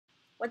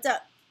What's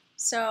up?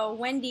 So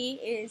Wendy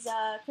is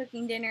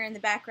cooking dinner in the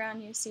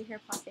background. You see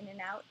her pop in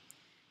and out.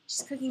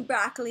 She's cooking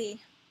broccoli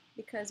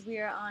because we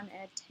are on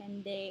a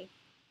 10-day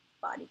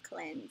body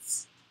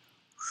cleanse.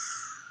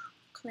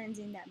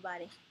 Cleansing that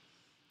body.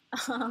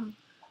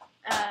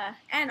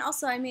 And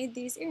also I made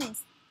these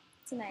earrings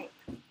tonight.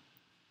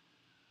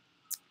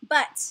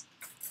 But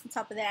on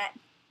top of that,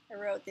 I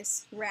wrote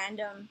this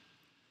random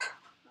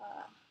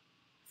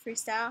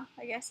freestyle,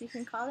 I guess you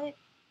can call it.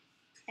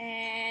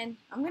 And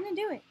I'm gonna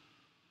do it.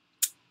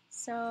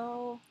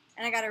 So,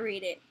 and I gotta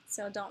read it,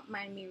 so don't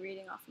mind me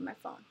reading off of my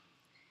phone.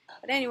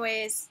 But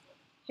anyways,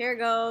 here it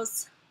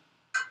goes.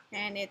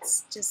 And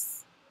it's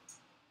just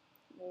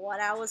what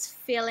I was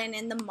feeling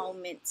in the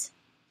moment.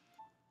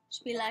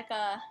 Should be like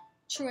a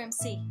true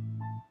MC.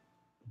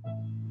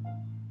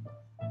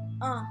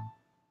 No,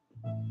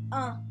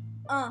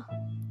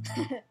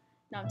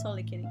 I'm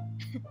totally kidding.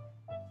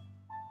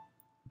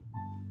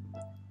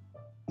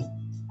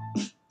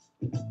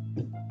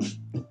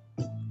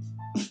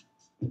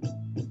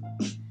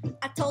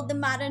 I told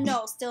them I don't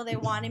know, still they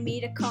wanted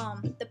me to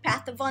come. The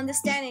path of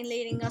understanding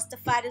leading us to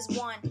fight as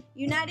one.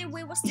 United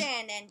we will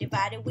stand and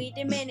divided we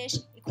diminish.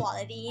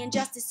 Equality and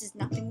justice is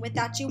nothing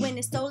without you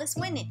winning. So let's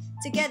win it.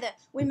 Together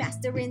we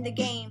mastering the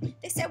game.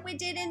 They said we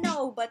didn't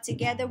know, but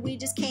together we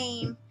just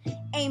came.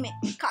 Aim it,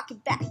 cock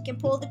it back and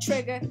pull the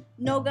trigger.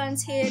 No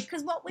guns here,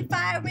 cause what we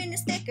firing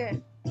is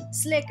thicker,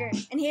 slicker,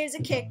 and here's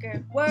a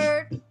kicker.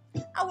 Word,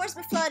 our words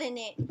be flooding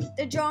it.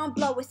 They're drawing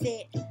blow with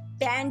it.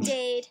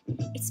 Band-aid,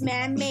 it's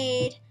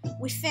man-made.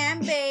 We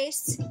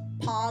fan-based,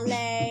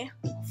 parlay,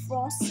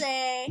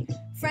 français,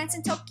 France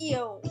and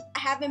Tokyo. I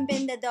haven't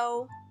been there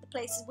though, the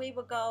places we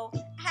would go.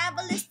 I have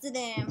a list of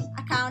them,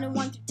 I counted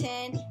 1 through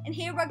 10. And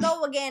here I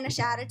go again, I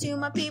shout it to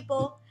my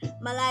people.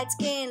 My light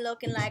skin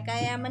looking like I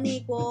am an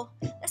equal.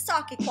 Let's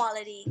talk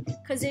equality,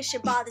 cause this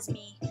shit bothers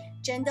me.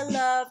 Gender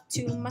love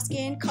to my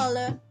skin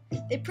color.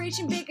 They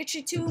preaching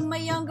bigotry to my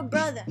younger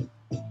brother.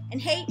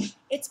 And hate,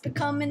 it's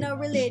becoming a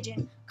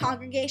religion.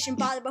 Congregation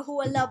bothered by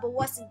who I love, but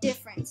what's the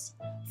difference?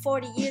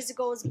 40 years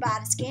ago it was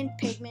about a skin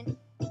pigment.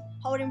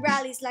 Holding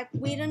rallies like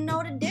we don't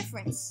know the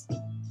difference.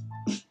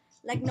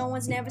 Like no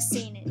one's never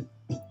seen it.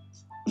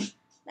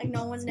 Like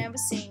no one's never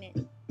seen it.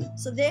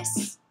 So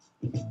this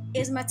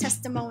is my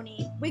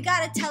testimony. We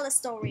gotta tell a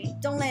story,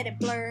 don't let it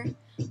blur.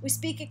 We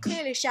speak it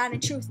clearly, shouting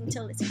truth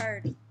until it's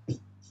heard.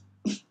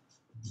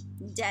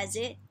 Does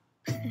it?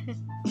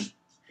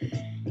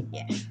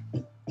 Yeah.